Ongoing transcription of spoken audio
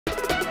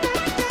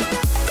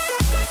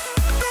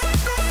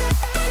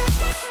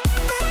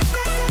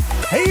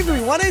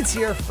everyone, it's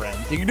your friend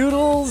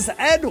Thinknoodles,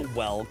 and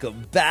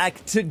welcome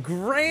back to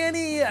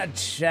Granny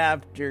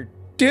Chapter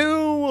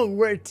 2,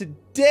 where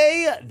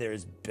today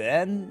there's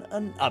been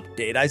an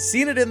update. I've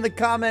seen it in the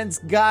comments,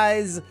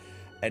 guys,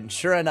 and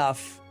sure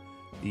enough,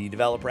 the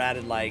developer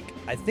added, I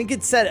think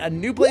it said a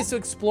new place to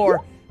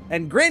explore,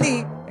 and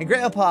Granny and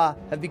Grandpa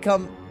have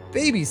become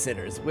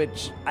babysitters,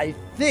 which I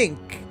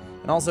think,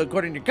 and also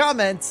according to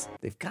comments,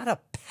 they've got a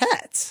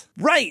pet.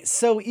 Right,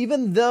 so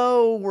even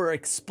though we're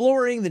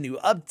exploring the new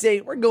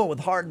update, we're going with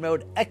hard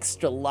mode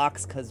extra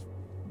locks, because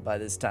by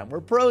this time we're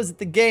pros at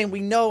the game. We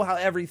know how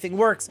everything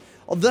works.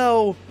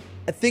 Although,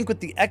 I think with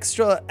the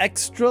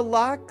extra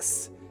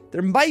locks,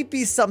 there might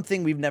be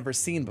something we've never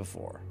seen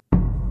before.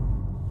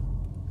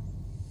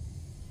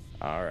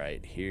 All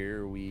right,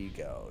 here we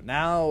go.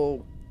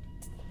 Now,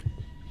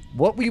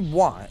 what we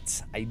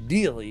want,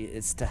 ideally,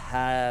 is to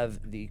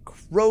have the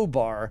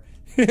crowbar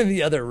in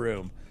the other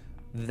room.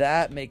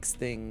 That makes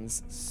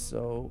things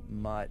so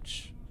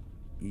much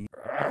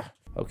easier.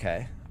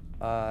 Okay,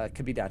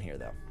 could be down here,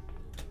 though.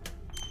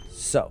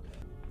 So,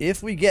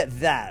 if we get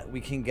that,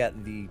 we can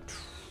get the...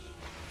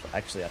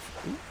 Actually,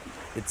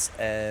 it's...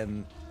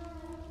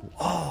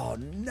 Oh,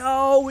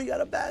 no, we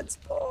got a bad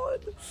spawn.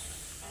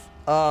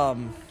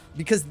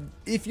 Because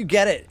if you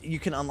get it, you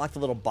can unlock the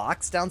little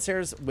box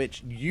downstairs,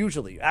 which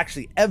usually,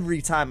 actually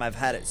every time I've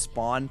had it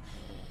spawn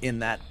in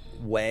that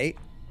way.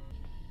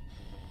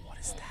 What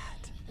is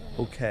that?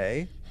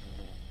 Okay.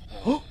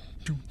 Oh,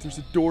 dude, there's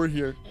a door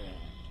here.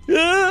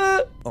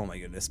 Ah! Oh my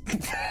goodness. That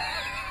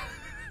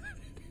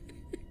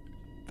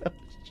was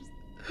just...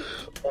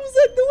 What was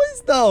that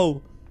noise,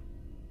 though?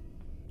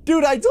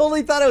 Dude, I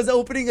totally thought I was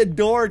opening a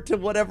door to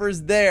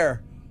whatever's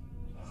there.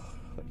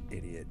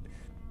 Idiot.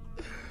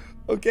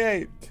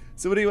 Okay.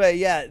 So anyway,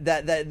 yeah,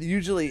 that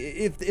usually,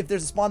 if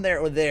there's a spawn there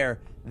or there,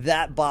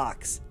 that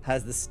box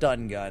has the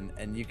stun gun,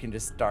 and you can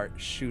just start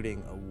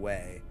shooting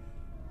away.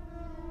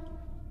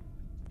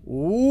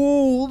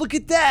 Ooh, look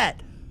at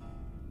that!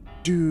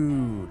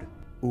 Dude.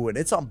 Ooh, and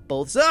it's on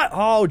both sides.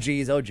 Oh,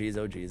 geez, oh, geez,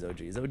 oh, geez, oh,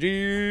 geez, oh,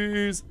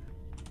 geez.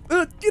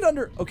 Get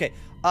under. Okay,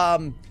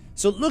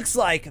 so it looks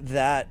like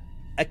that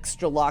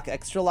extra lock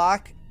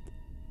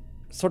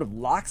sort of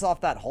locks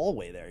off that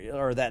hallway there,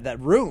 or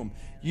that room.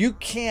 You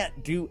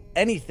can't do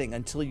anything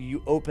until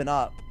you open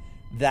up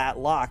that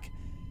lock.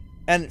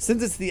 And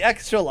since it's the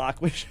extra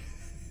lock, which,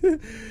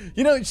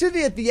 you know, it should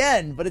be at the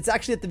end, but it's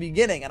actually at the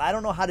beginning, and I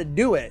don't know how to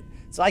do it.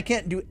 So I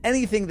can't do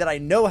anything that I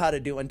know how to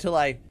do until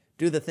I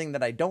do the thing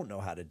that I don't know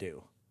how to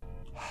do.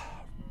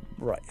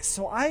 Right,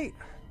 so I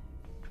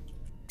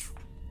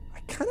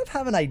kind of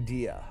have an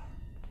idea.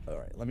 All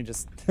right, let me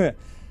just...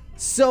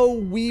 So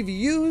we've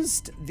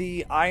used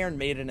the Iron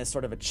Maiden as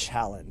sort of a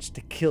challenge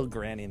to kill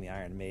Granny and the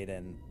Iron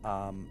Maiden,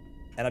 and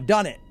I've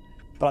done it,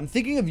 but I'm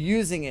thinking of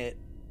using it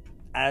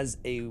as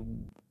a,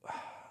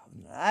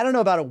 I don't know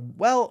about a,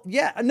 well,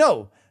 yeah,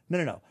 no.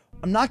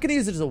 I'm not gonna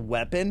use it as a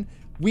weapon.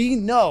 We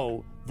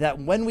know that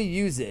when we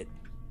use it,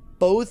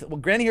 well,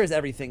 Granny hears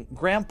everything,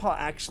 Grandpa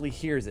actually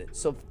hears it.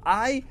 So if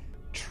I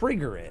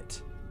trigger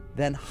it,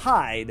 then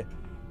hide,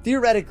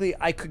 theoretically,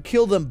 I could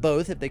kill them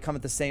both if they come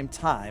at the same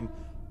time,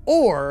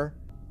 or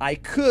I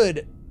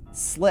could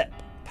slip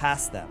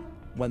past them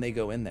when they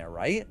go in there,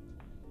 right?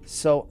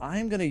 So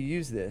I'm going to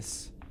use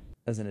this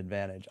as an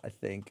advantage, I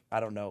think. I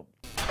don't know.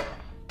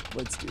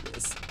 Let's do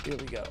this. Here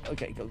we go.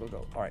 Okay, go.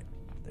 All right,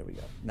 there we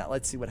go. Now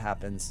let's see what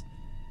happens.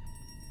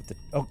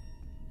 Oh,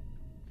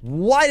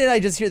 why did I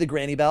just hear the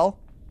granny bell?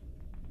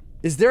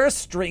 Is there a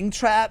string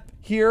trap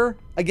here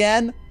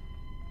again?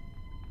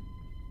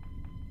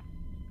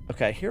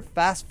 Okay, I hear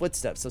fast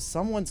footsteps, so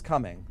someone's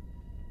coming.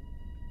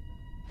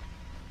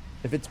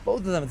 If it's both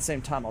of them at the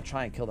same time, I'll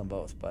try and kill them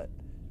both, but...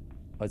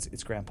 Oh,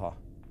 it's Grandpa.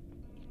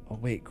 Oh,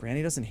 wait,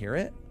 Granny doesn't hear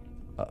it?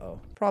 Uh-oh.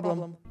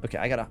 Problem. Okay,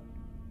 I gotta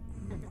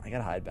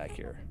hide back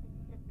here.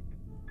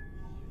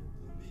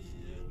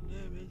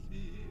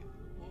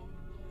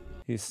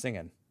 He's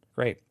singing.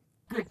 Great.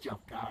 Good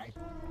job, guy.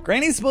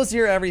 Granny's supposed to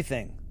hear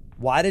everything.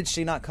 Why did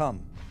she not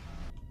come?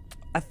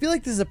 I feel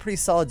like this is a pretty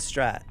solid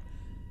strat.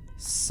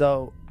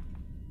 So...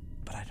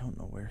 But I don't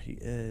know where he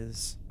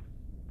is.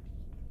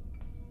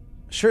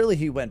 Surely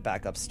he went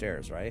back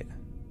upstairs, right?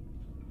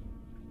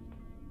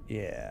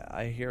 Yeah,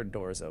 I hear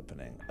doors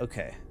opening.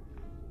 Okay.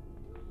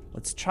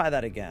 Let's try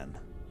that again.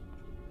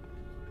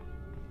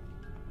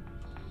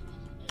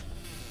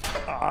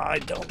 I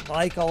don't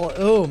like all...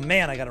 Oh,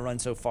 man, I gotta run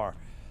so far.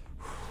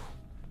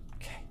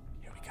 Okay,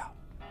 here we go.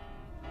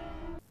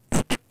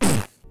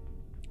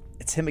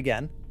 It's him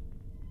again.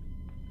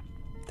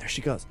 There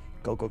she goes.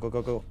 Go.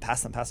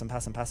 Pass him.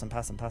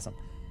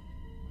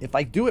 If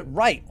I do it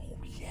right... Oh,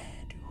 yeah.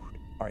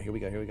 All right, here we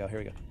go.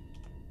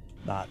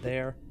 Not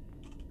there.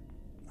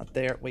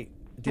 Wait,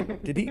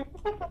 did he?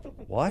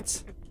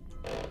 What?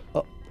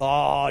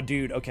 Oh,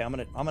 dude. Okay, I'm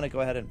gonna go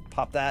ahead and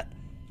pop that.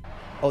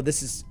 Oh,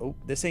 this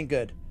ain't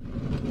good.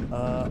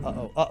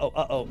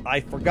 Uh-oh. I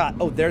forgot.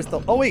 Oh, there's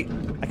the, oh wait,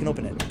 I can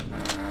open it.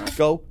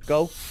 Go.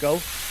 Uh-oh.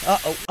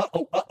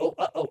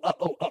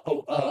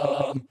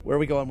 Where are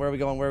we going?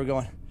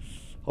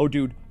 Oh,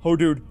 dude. Oh,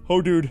 dude.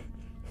 Oh, dude.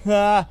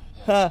 Ha,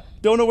 ha.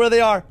 Don't know where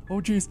they are.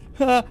 Oh, jeez.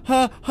 Ha,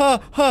 ha,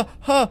 ha, ha,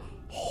 ha.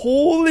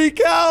 Holy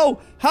cow.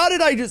 How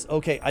did I just...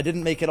 Okay, I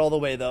didn't make it all the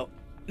way, though.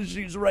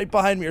 She's right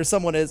behind me, or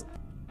someone is.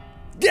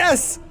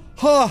 Yes!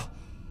 Huh.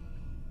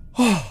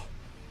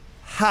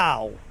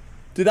 How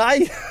did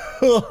I...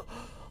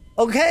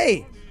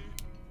 Okay.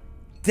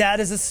 That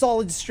is a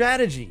solid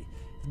strategy.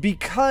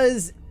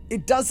 Because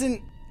it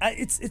doesn't...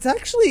 It's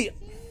actually...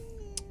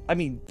 I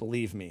mean,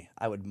 believe me,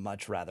 I would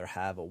much rather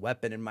have a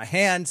weapon in my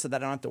hand so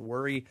that I don't have to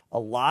worry a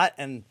lot.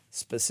 And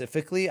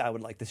specifically, I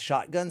would like the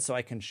shotgun so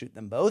I can shoot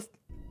them both.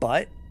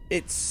 But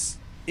it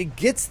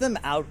gets them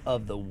out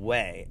of the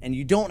way and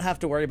you don't have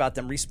to worry about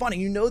them respawning.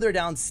 You know they're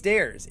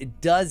downstairs.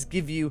 It does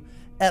give you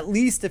at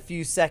least a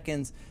few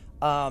seconds.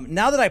 Now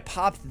that I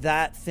popped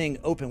that thing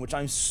open, which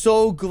I'm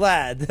so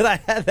glad that I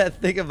had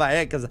that thing in my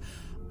head because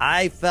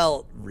I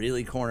felt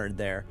really cornered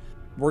there.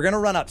 We're going to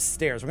run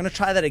upstairs. We're going to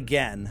try that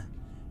again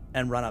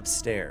and run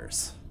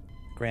upstairs.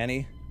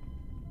 Granny?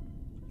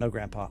 No,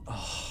 Grandpa.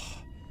 Oh.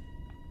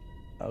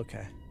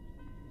 Okay.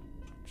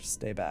 Just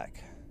stay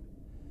back.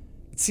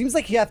 It seems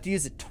like you have to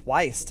use it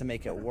twice to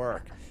make it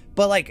work.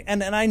 But like,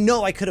 and I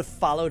know I could have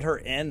followed her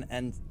in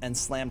and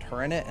slammed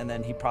her in it, and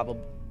then he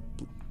probably...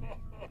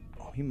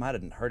 Oh, he might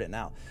have heard it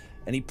now.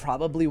 And he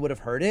probably would have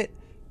heard it,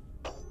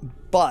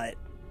 but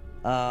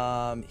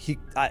he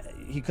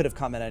could have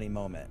come at any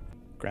moment.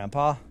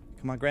 Grandpa?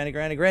 Come on, Granny,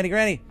 Granny, Granny,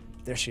 Granny!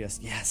 There she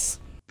is. Yes.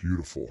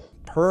 Beautiful.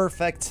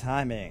 Perfect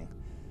timing,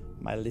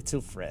 my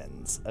little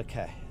friends.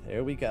 Okay,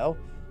 there we go.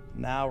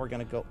 Now we're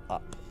gonna go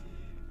up.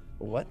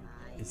 What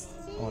is...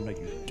 Oh, no,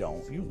 you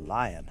don't. You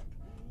lying.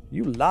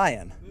 You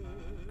lying.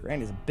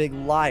 Granny's a big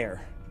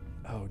liar.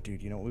 Oh,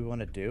 dude, you know what we want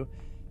to do?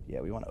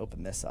 Yeah, we want to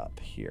open this up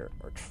here,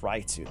 or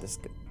try to.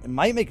 It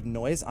might make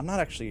noise. I'm not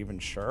actually even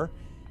sure.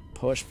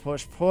 Push,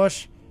 push,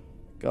 push.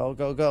 Go,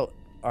 go, go.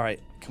 All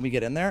right, can we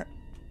get in there?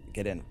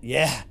 Get in.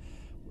 Yeah.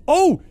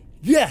 Oh,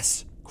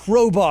 yes.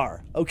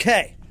 Crowbar.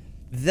 Okay.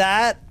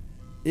 That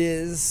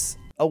is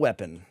a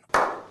weapon,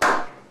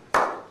 I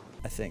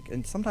think.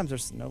 And sometimes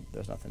there's... Nope,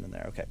 there's nothing in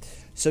there. Okay.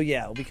 So,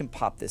 yeah, we can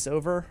pop this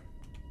over.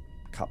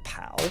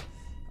 Kapow.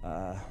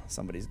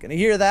 Somebody's going to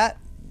hear that.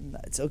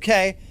 It's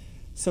okay.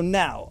 So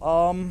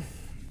now,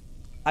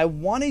 I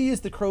want to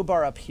use the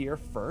crowbar up here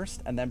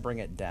first and then bring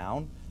it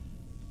down.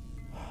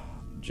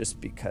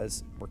 Just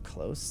because we're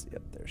close.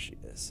 Yep, there she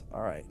is.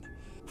 All right.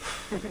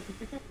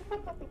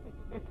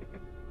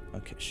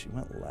 Okay, she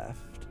went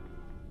left.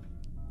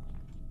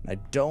 I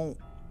don't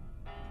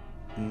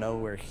know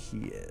where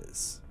he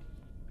is.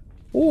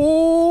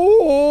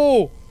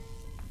 Oh!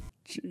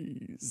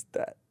 Jeez,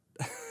 that...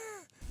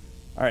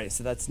 All right,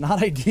 so that's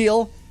not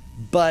ideal,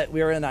 but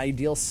we're in an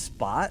ideal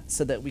spot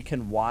so that we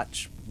can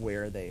watch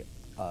where they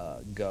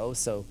go.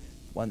 So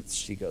once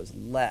she goes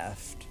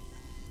left,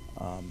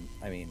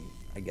 I mean,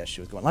 I guess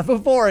she was going left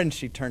before and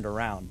she turned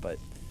around, but...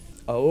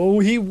 Oh,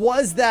 he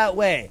was that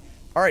way.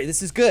 All right,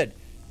 this is good.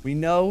 We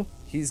know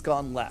he's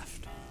gone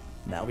left.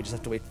 Now we just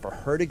have to wait for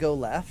her to go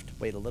left,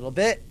 wait a little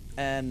bit,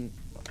 and,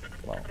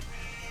 well.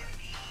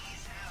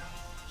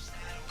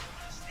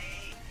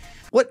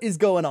 What is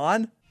going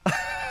on?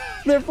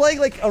 They're playing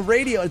like a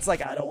radio. It's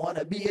like, I don't want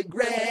to be at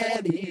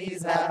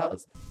Granny's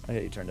house.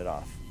 Okay, you turned it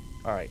off.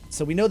 All right,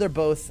 so we know they're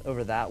both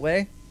over that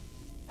way,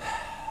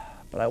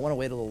 but I want to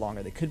wait a little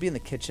longer. They could be in the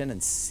kitchen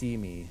and see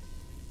me.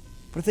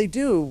 But if they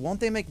do, won't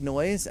they make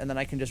noise and then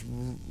I can just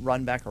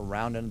run back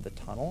around into the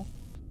tunnel?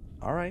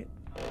 All right.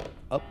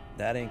 Oh,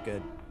 that ain't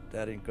good.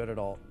 That ain't good at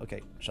all.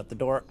 Okay, shut the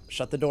door.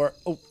 Shut the door.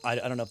 Oh, I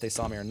don't know if they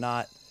saw me or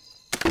not.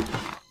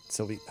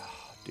 So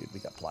oh, dude, we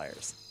got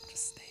pliers.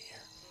 Just stay here.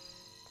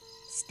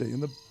 Stay in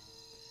the...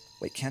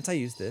 Wait, can't I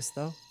use this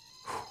though?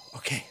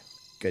 Okay,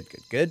 good,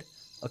 good, good.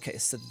 Okay,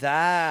 so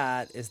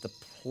that is the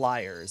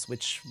pliers,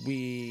 which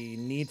we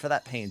need for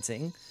that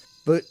painting.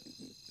 But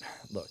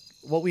look,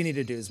 what we need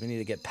to do is we need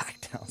to get back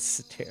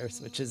downstairs,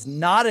 which is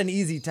not an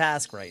easy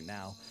task right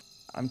now.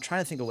 I'm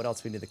trying to think of what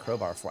else we need the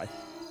crowbar for. I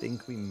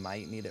think we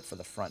might need it for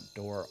the front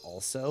door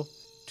also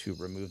to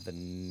remove the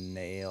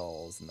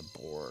nails in the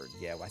board.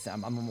 Yeah,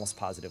 I'm almost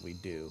positive we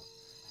do.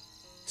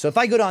 So if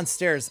I go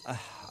downstairs,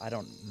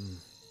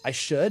 I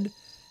should.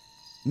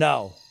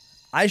 No,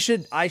 I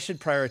should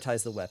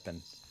prioritize the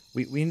weapon.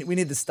 We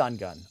need the stun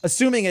gun,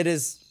 assuming it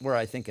is where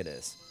I think it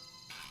is.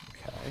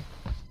 Okay.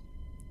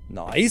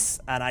 Nice.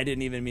 And I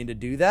didn't even mean to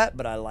do that,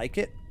 but I like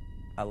it.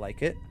 I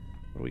like it.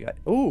 What do we got?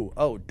 Ooh,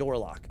 oh, door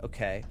lock.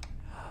 Okay.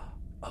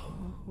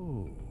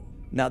 Oh.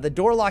 Now the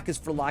door lock is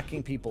for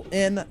locking people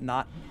in,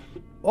 not...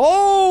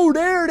 Oh,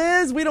 there it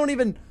is. We don't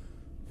even...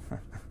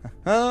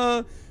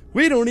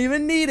 we don't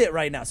even need it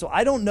right now. So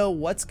I don't know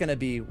what's going to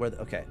be where...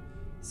 Okay.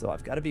 So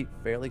I've got to be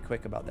fairly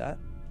quick about that.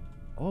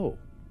 Oh.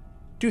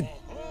 Dude.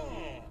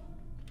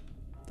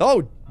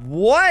 Oh,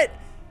 what?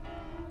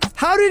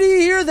 How did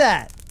he hear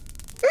that?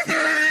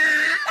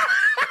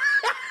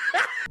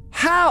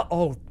 How?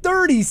 Oh,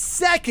 30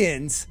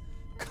 seconds?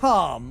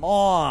 Come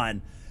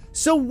on.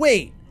 So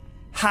wait,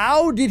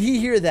 how did he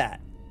hear that?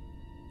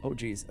 Oh,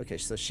 geez. Okay,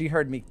 so she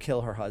heard me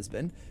kill her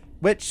husband.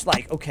 Which,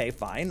 like, okay,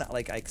 fine.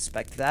 Like, I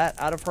expect that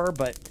out of her,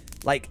 but,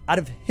 like, out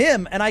of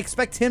him, and I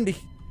expect him to...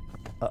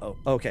 Uh-oh,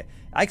 okay.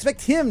 I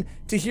expect him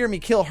to hear me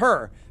kill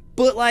her,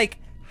 but, like,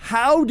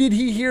 how did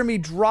he hear me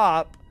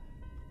drop?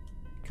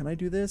 Can I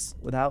do this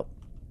without...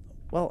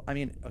 Well, I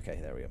mean, okay,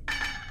 there we go.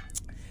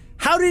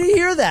 How did he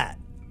hear that?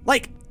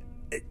 Like,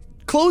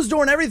 closed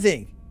door and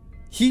everything.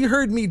 He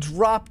heard me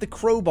drop the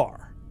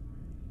crowbar.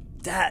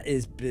 That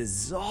is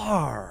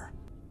bizarre.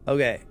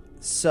 Okay.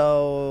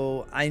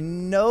 So I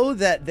know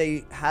that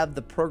they have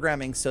the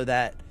programming so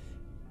that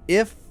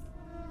if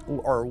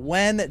or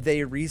when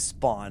they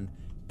respawn,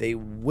 they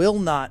will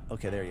not,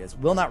 okay, there he is,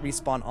 will not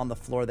respawn on the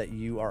floor that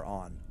you are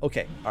on.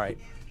 Okay, all right.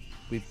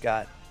 We've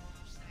got,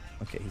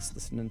 okay, he's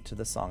listening to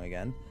the song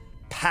again.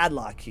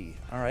 Padlock key,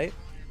 all right.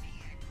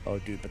 Oh,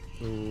 dude, but,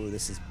 ooh,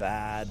 this is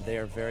bad. They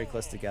are very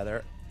close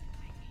together.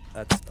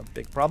 That's a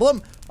big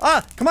problem.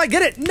 Ah, come on,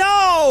 get it.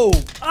 No!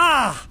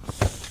 Ah!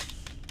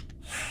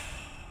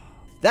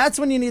 That's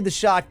when you need the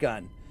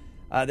shotgun.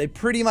 They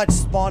pretty much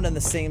spawned in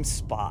the same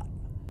spot.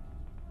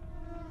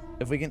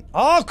 If we can...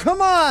 Oh,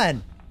 come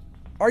on!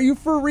 Are you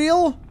for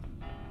real?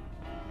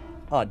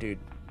 Oh, dude.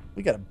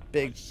 We got a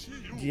big...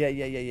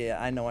 Yeah.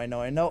 I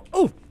know.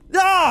 Oh!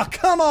 Ah,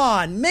 come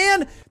on,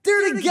 man!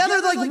 They're together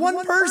like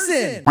one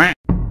person!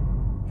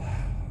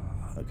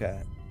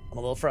 Okay. I'm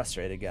a little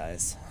frustrated,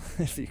 guys.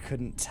 If you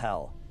couldn't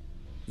tell.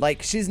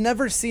 Like, she's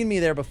never seen me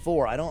there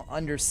before. I don't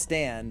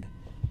understand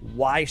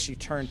why she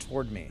turned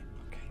toward me.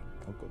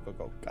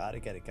 Go. Gotta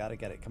get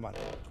it. Come on.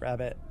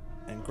 Grab it.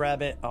 And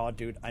grab it. Oh,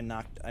 dude, I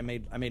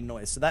made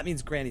noise. So that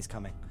means Granny's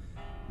coming.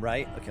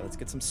 Right? Okay, let's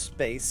get some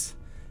space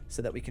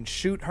so that we can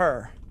shoot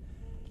her.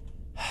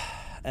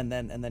 And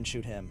then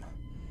shoot him.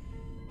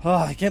 Oh,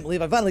 I can't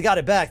believe I finally got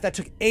it back. That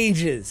took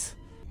ages.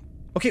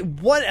 Okay,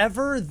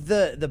 whatever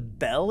the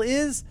bell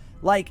is,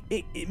 like,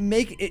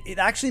 it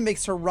actually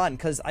makes her run,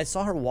 because I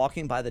saw her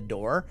walking by the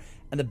door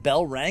and the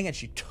bell rang and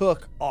she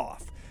took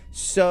off.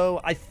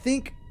 So I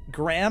think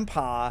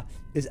Grandpa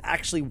is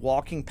actually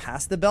walking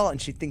past the bell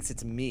and she thinks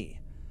it's me.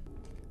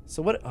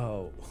 So what?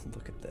 Oh,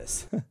 look at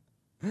this.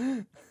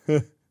 Yeah,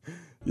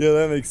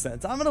 that makes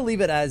sense. I'm gonna leave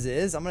it as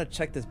is. I'm gonna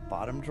check this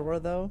bottom drawer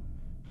though.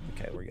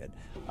 Okay, we're good.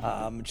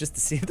 Just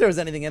to see if there was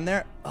anything in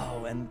there.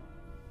 Oh, and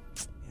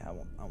yeah,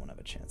 I won't have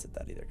a chance at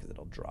that either because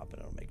it'll drop and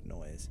it'll make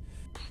noise.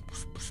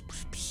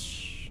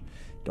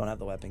 Don't have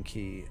the weapon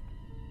key.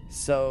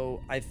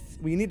 So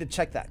we need to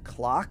check that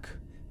clock.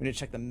 We need to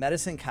check the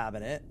medicine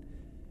cabinet.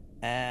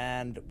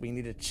 And we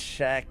need to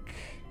check,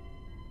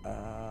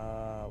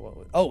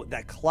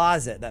 that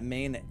closet, that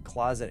main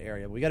closet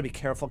area. We gotta be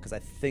careful because I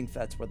think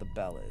that's where the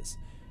bell is.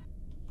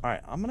 All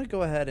right, I'm gonna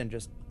go ahead and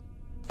just,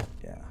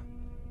 yeah,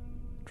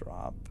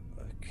 drop,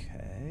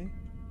 okay.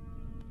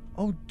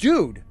 Oh,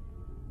 dude,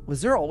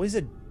 was there always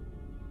a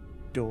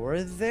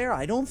door there?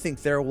 I don't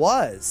think there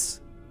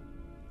was.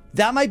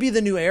 That might be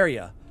the new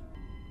area.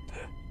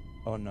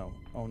 Oh no.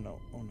 I'm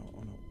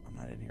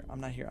not in here.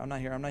 I'm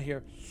not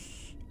here.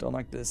 Don't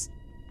like this.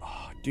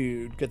 Oh,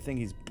 dude, good thing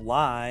he's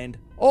blind.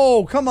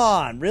 Oh, come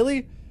on,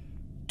 really?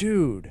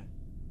 Dude.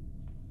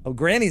 Oh,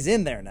 Granny's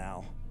in there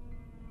now.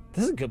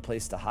 This is a good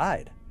place to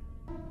hide.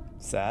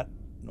 Sat,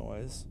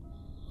 noise.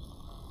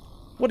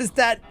 What is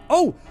that?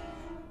 Oh,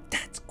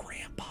 that's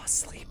Grandpa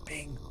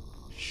sleeping.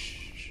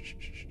 Shh.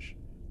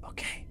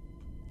 Okay,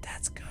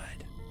 that's good.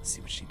 Let's see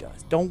what she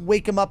does. Don't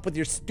wake him up with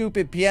your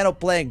stupid piano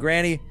playing,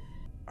 Granny.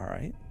 All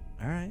right.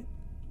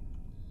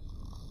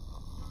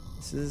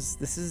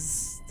 This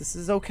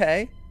is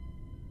okay.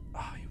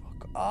 Oh, he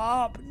woke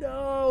up.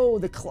 No,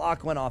 the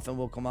clock went off and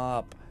woke him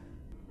up.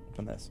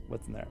 Open this.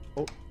 What's in there?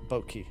 Oh,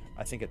 boat key.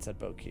 I think it said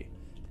boat key.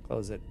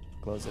 Close it.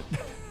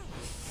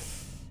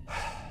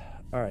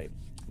 All right.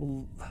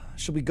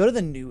 Should we go to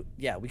the new...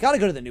 Yeah, we got to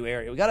go to the new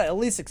area. We got to at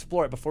least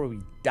explore it before we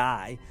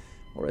die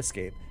or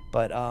escape.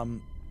 But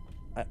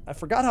I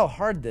forgot how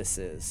hard this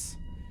is.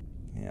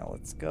 Yeah,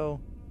 let's go.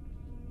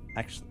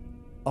 Actually...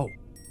 Oh,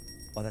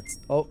 that's...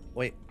 Oh,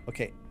 wait.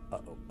 Okay.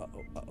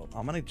 Uh-oh.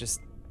 I'm gonna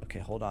just... Okay,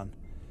 hold on.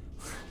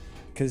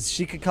 Because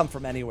she could come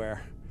from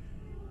anywhere.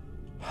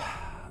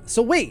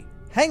 So wait,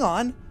 hang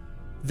on.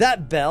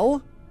 That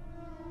bell?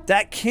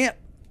 That can't...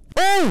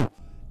 Oh!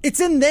 It's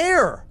in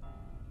there!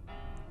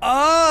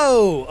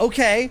 Oh,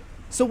 okay.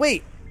 So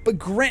wait, but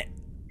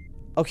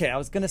Okay, I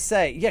was gonna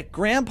say, yeah,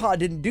 Grandpa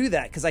didn't do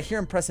that because I hear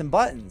him pressing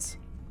buttons.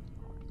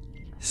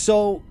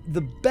 So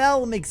the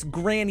bell makes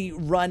Granny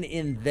run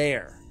in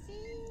there.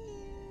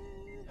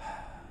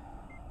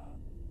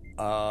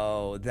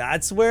 Oh,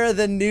 that's where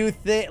the new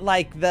thing,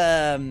 like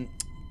the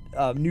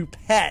new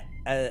pet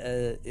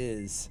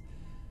is.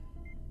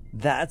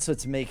 That's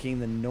what's making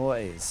the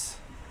noise.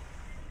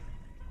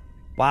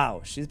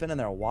 Wow, she's been in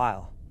there a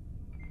while.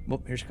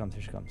 Oh, here she comes.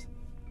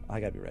 I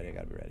gotta be ready.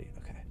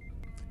 Okay.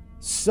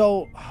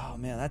 So, oh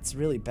man, that's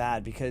really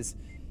bad because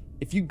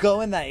if you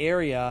go in that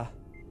area,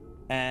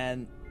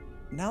 and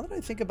now that I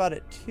think about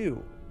it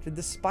too, did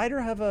the spider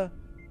have a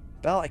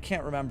bell? I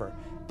can't remember.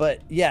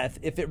 But yeah,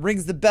 if it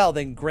rings the bell,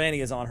 then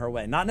Granny is on her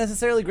way. Not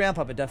necessarily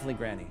Grandpa, but definitely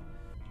Granny.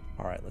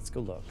 All right, let's go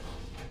look.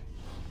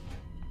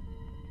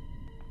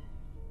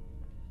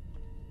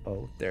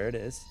 Oh, there it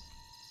is.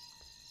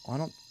 Oh, I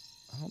don't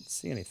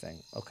see anything.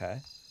 Okay.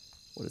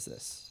 What is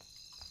this?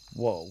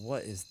 Whoa,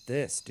 what is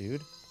this,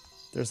 dude?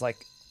 There's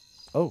like,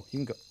 oh, you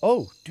can go.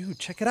 Oh, dude,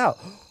 check it out.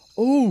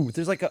 Oh,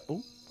 there's like a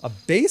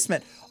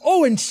basement.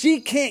 Oh, and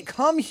she can't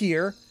come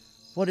here.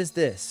 What is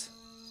this?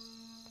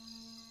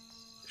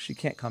 She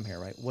can't come here,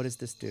 right? What does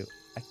this do?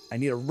 I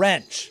need a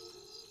wrench.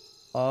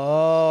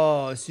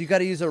 Oh, so you got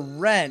to use a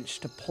wrench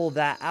to pull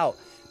that out.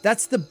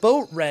 That's the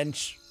boat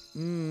wrench.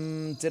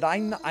 Did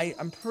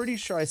I'm pretty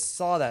sure I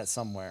saw that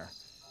somewhere.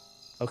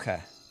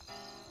 Okay.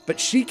 But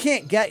she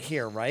can't get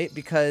here, right?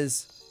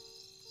 Because,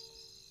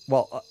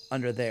 well,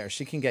 under there.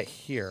 She can get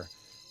here.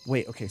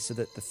 Wait, okay, so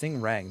the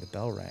thing rang. The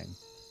bell rang.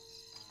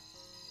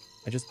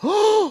 I just...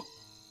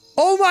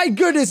 Oh my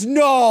goodness,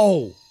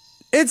 no!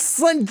 It's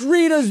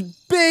Slendrina's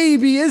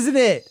baby, isn't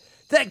it?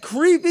 That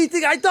creepy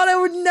thing. I thought I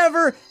would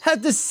never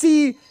have to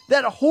see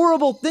that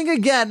horrible thing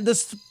again. The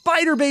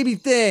spider baby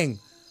thing.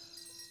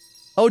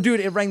 Oh, dude,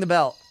 it rang the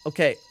bell.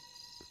 Okay,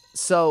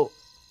 so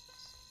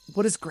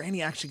what is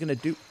Granny actually gonna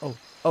do? Oh,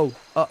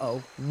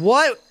 uh-oh.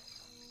 What?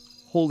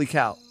 Holy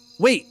cow.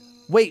 Wait,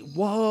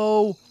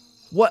 whoa.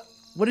 What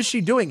is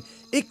she doing?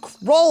 It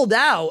crawled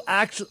out,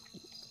 actually.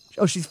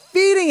 Oh, she's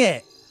feeding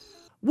it.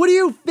 What do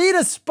you feed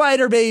a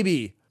spider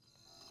baby?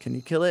 Can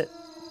you kill it?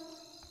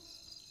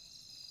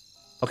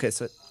 Okay,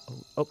 so,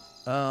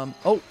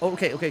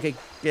 okay.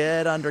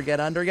 Get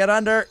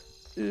under.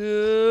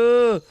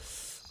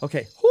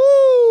 Okay,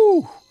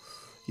 whoo.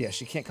 Yeah,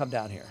 she can't come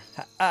down here.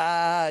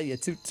 You're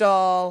too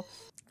tall.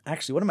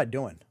 Actually, what am I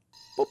doing?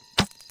 Boop.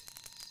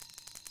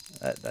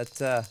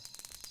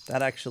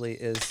 That actually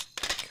is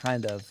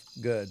kind of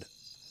good.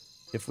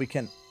 If we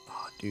can,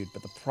 oh, dude,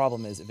 but the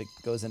problem is if it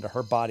goes into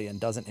her body and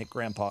doesn't hit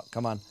Grandpa,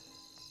 come on.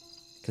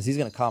 Because he's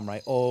going to come,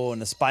 right? Oh,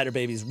 and the spider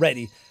baby's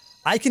ready.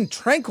 I can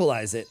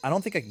tranquilize it. I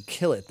don't think I can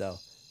kill it, though.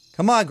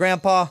 Come on,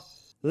 Grandpa.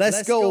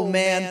 Let's go,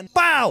 man.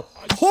 Bow!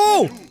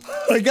 Oh!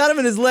 I got him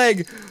in his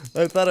leg.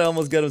 I thought I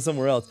almost got him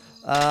somewhere else.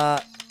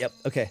 Yep,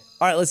 okay.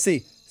 All right, let's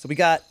see. So we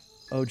got,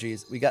 oh,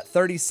 geez. We got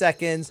 30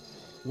 seconds.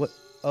 What?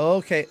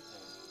 Okay.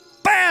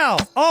 Bow!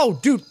 Oh,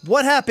 dude,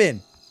 what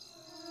happened?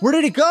 Where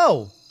did it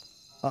go?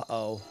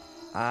 Uh-oh.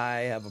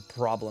 I have a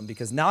problem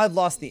because now I've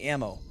lost the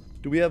ammo.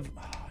 Do we have...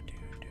 Oh, dude.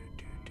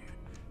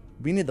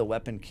 We need the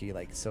weapon key,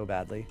 like, so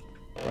badly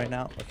right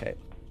now. Okay,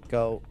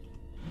 go.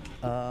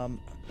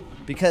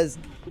 Because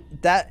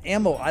that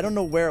ammo, I don't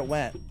know where it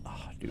went.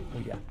 Oh, dude. Oh,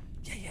 yeah.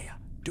 Yeah.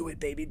 Do it,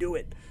 baby. Do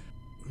it.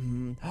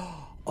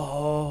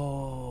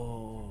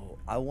 Oh.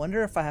 I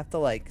wonder if I have to,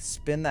 like,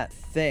 spin that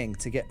thing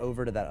to get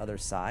over to that other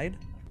side.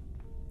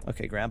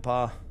 Okay,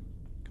 Grandpa.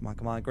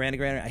 Come on. Granny.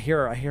 I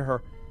hear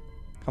her.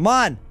 Come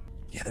on.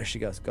 Yeah, there she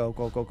goes. Go.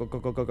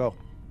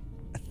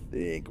 I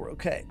think we're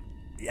okay.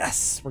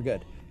 Yes, we're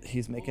good.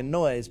 He's making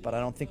noise, but I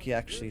don't think he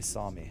actually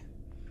saw me.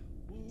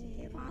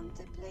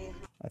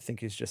 I think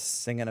he's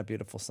just singing a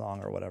beautiful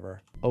song or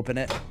whatever. Open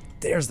it.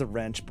 There's the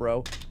wrench,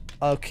 bro.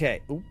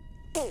 Okay. Ooh.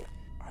 All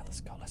right, let's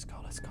go.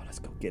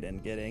 Get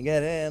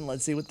in.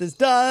 Let's see what this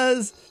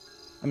does.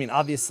 I mean,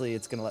 obviously,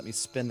 it's going to let me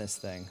spin this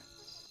thing.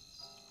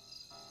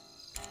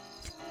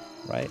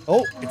 Right?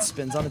 Oh, it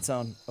spins on its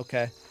own.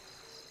 Okay.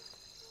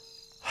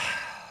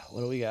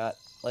 What do we got?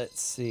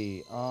 Let's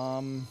see.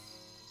 Now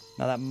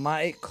that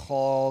might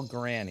call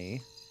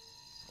Granny.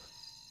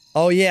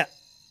 Oh, yeah.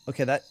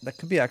 Okay, that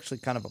could be actually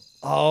kind of a...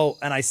 Oh,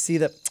 and I see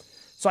the...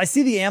 So I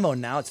see the ammo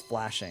now. It's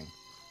flashing.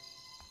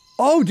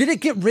 Oh, did it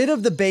get rid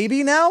of the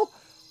baby now?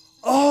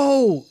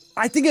 Oh,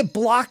 I think it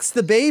blocks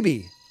the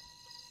baby.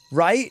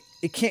 Right?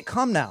 It can't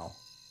come now.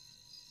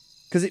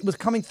 Because it was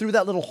coming through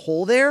that little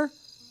hole there.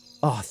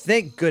 Oh,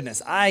 thank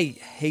goodness. I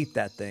hate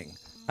that thing.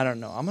 I don't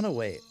know. I'm going to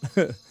wait.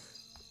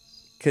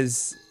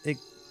 Because it...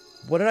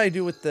 What did I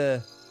do with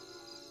the...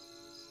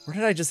 Where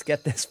did I just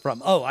get this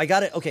from? Oh, I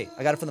got it. Okay,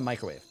 I got it from the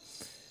microwave.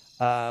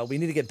 We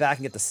need to get back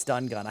and get the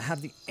stun gun. I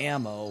have the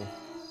ammo.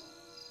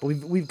 But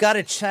we've got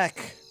to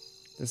check.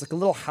 There's like a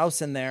little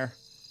house in there.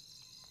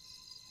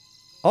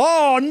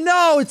 Oh,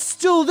 no, it's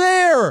still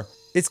there.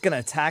 It's going to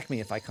attack me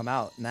if I come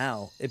out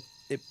now.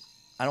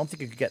 I don't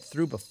think it could get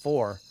through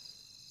before.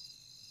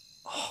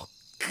 Oh,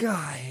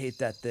 God, I hate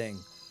that thing.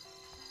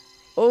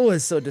 Oh,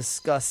 it's so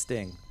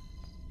disgusting.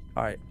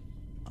 All right,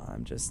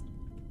 I'm just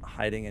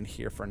hiding in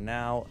here for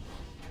now.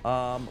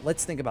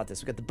 Let's think about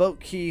this. We got the boat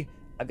key.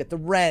 I've got the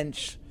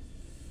wrench.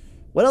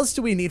 What else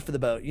do we need for the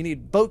boat? You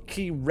need boat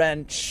key,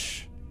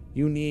 wrench.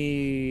 You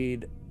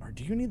need... Or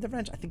do you need the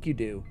wrench? I think you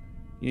do.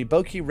 You need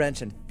boat key,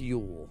 wrench, and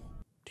fuel.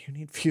 Do you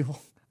need fuel?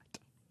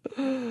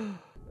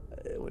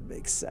 It would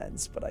make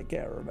sense, but I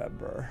can't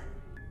remember.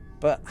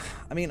 But,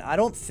 I mean, I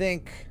don't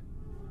think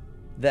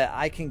that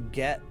I can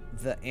get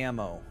the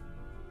ammo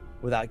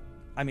without...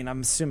 I mean,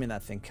 I'm assuming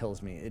that thing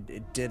kills me.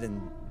 It did in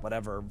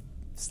whatever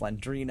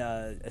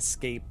Slendrina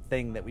escape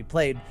thing that we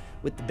played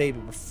with the baby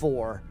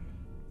before.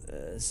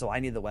 So I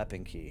need the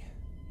weapon key.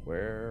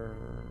 Where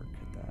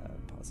could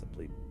that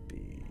possibly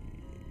be?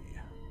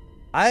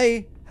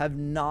 I have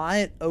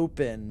not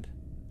opened...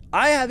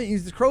 I haven't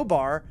used the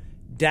crowbar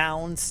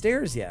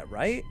downstairs yet,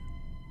 right?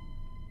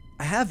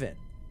 I haven't.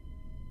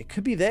 It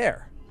could be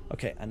there.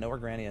 Okay, I know where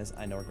Granny is.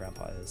 I know where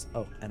Grandpa is.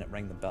 Oh, and it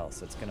rang the bell,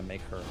 so it's gonna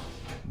make her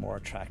more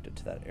attracted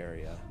to that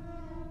area,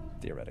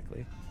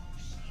 theoretically.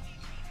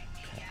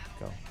 Okay,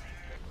 go.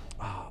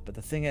 Ah, but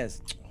the thing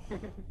is,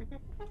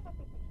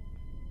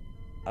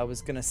 I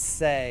was gonna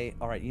say,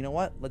 all right, you know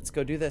what? Let's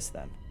go do this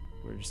then.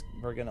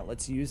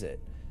 Let's use it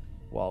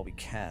while we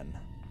can.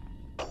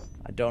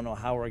 I don't know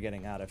how we're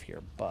getting out of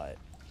here, but,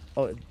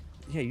 oh,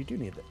 yeah, you do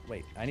need it.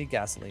 Wait, I need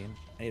gasoline.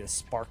 I need a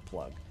spark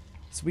plug.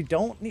 So we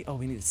don't need, oh,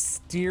 we need a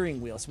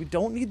steering wheel. So we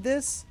don't need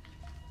this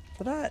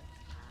for that?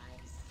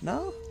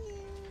 No?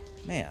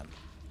 Man.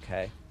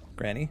 Okay.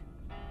 Granny.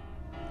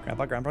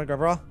 Grandpa.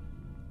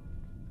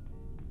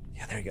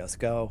 Yeah, there he goes.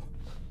 Go.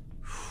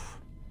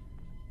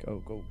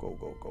 Go.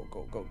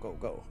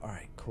 All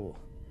right, cool.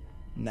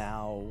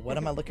 Now, what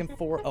am I looking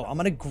for? Oh, I'm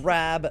going to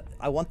grab,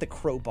 I want the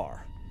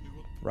crowbar,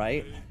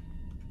 right?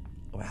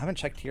 Oh, I haven't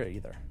checked here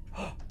either.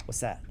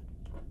 What's that?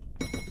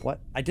 What?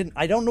 I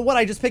don't know what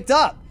I just picked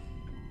up.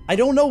 I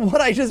don't know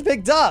what I just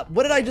picked up.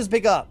 What did I just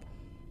pick up?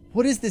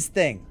 What is this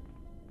thing?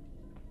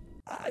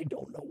 I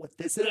don't know what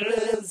this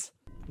is.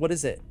 What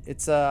is it?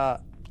 It's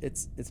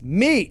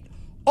meat.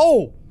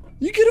 Oh,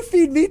 you gonna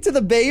feed meat to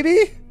the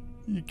baby?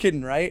 You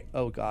kidding, right?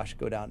 Oh gosh,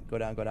 go down.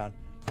 I'm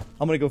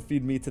gonna go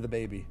feed meat to the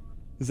baby.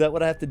 Is that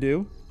what I have to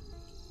do?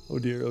 Oh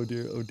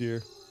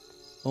dear.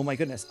 Oh my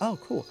goodness. Oh,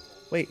 cool.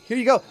 Wait, here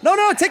you go.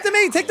 No, take the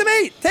meat. Take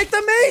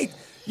the meat.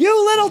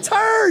 You little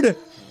turd.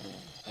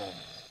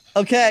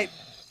 Okay.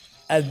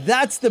 And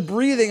that's the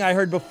breathing I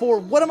heard before.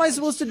 What am I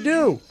supposed to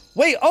do?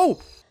 Wait,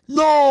 oh.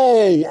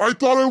 No, I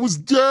thought I was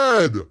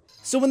dead.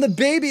 So when the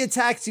baby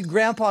attacks you,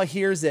 Grandpa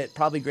hears it.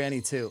 Probably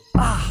Granny too.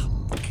 Ah.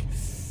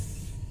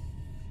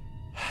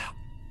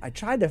 I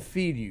tried to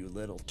feed you,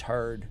 little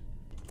turd.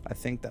 I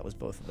think that was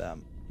both of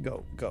them.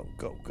 Go.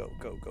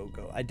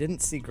 I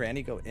didn't see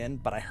Granny go in,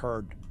 but I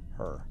heard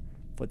her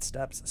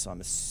footsteps. So I'm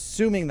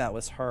assuming that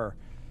was her.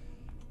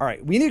 All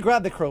right, we need to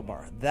grab the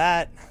crowbar.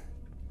 That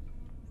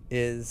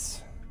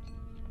is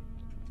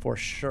for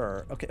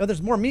sure. Okay, oh,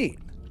 there's more meat.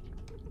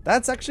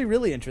 That's actually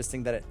really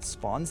interesting that it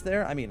spawns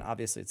there. I mean,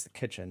 obviously it's the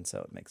kitchen, so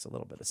it makes a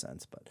little bit of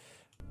sense, but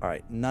all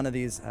right, none of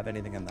these have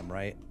anything in them,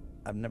 right?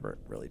 I've never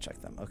really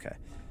checked them. Okay,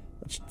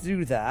 let's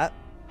do that.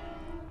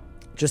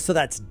 Just so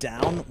that's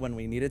down when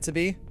we need it to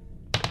be.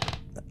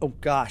 Oh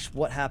gosh,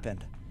 what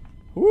happened?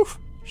 Whew,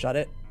 shut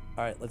it.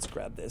 All right, let's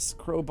grab this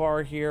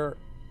crowbar here.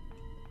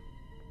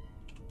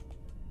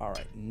 All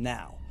right,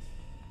 now.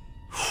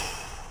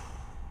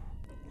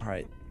 All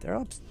right,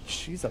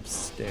 she's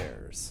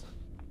upstairs.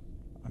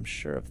 I'm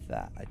sure of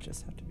that. I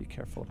just have to be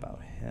careful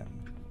about him.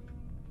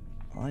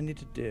 All I need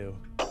to do,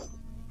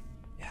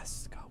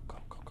 yes, go.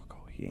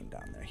 He ain't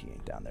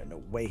down there.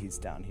 No way he's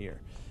down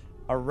here.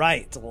 All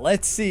right,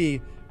 let's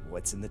see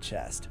what's in the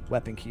chest.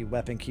 Weapon key.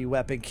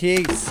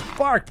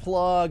 Spark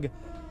plug.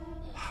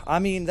 I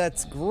mean,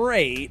 that's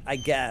great, I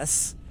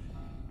guess.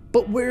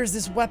 But where's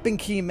this weapon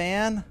key,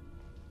 man?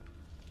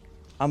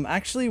 I'm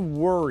actually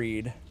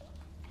worried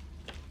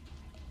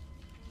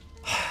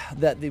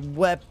that the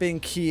weapon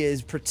key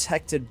is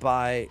protected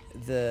by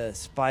the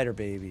spider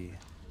baby.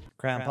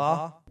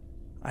 Grandpa?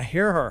 I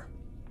hear her.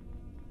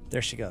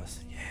 There she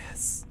goes.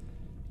 Yes.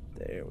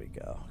 There we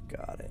go.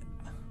 Got it.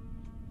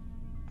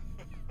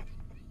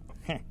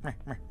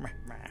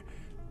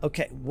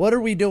 Okay, what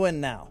are we doing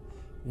now?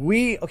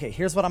 Okay,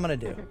 here's what I'm gonna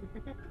do.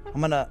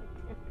 I'm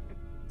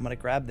gonna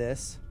grab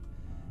this,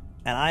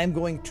 and I'm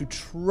going to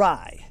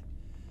try.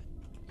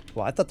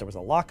 Well, I thought there was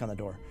a lock on the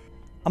door.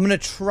 I'm gonna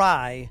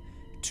try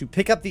to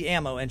pick up the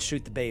ammo and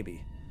shoot the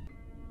baby.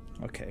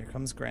 Okay, here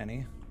comes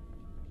Granny.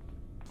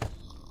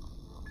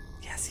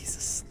 Yes, he's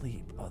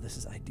asleep. Oh, this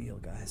is ideal,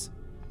 guys.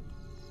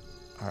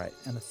 All right,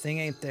 and the thing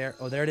ain't there.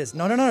 Oh, there it is.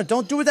 No,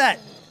 don't do that.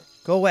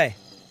 Go away.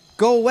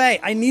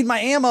 I need my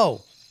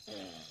ammo.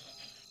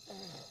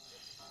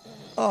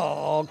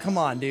 Oh, come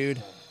on,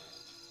 dude.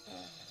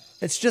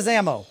 It's just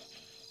ammo.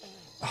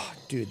 Oh,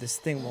 dude, this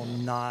thing will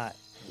not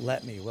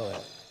let me, will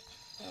it?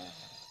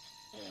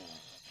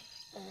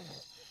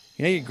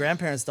 You know your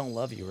grandparents don't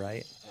love you,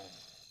 right?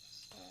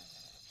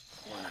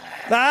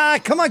 Ah,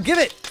 come on, give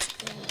it.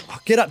 Oh,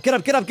 get up.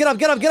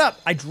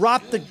 I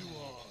dropped the...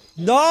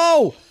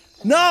 No.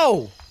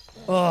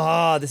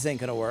 Oh, this ain't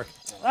gonna work.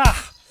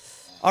 Ah.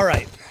 All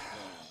right.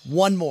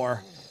 One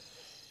more.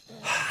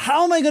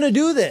 How am I gonna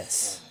do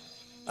this?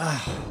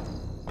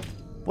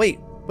 Wait,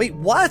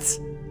 what?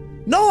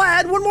 No, I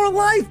had one more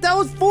life. That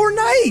was 4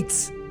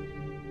 nights.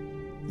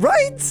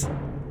 Right?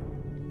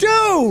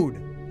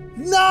 Dude.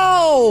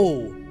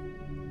 No.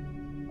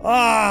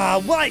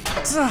 What?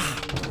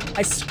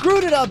 I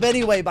screwed it up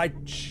anyway by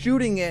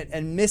shooting it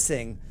and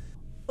missing.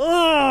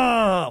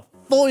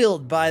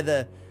 Foiled by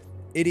the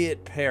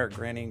idiot pair,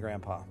 Granny and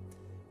Grandpa.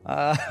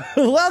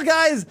 Well,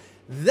 guys,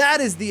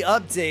 that is the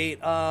update.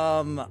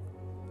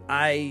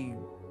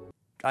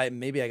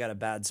 Maybe I got a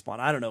bad spawn.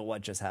 I don't know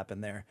what just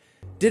happened there.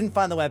 Didn't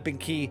find the weapon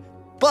key,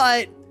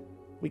 but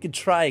we could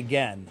try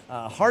again.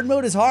 Hard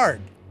mode is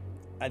hard.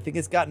 I think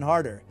it's gotten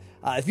harder.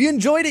 If you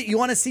enjoyed it, you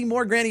want to see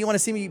more Granny, you want to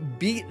see me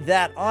beat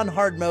that on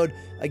hard mode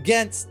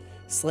against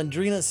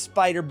Slendrina's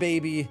Spider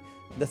Baby,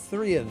 the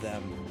three of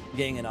them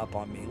ganging up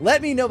on me.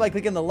 Let me know by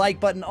clicking the like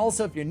button.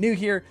 Also, if you're new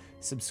here,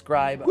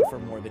 subscribe for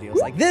more videos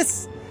like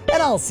this,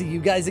 and I'll see you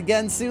guys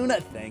again soon.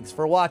 Thanks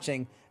for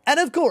watching, and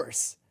of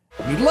course,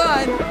 Noodle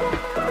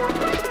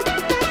on!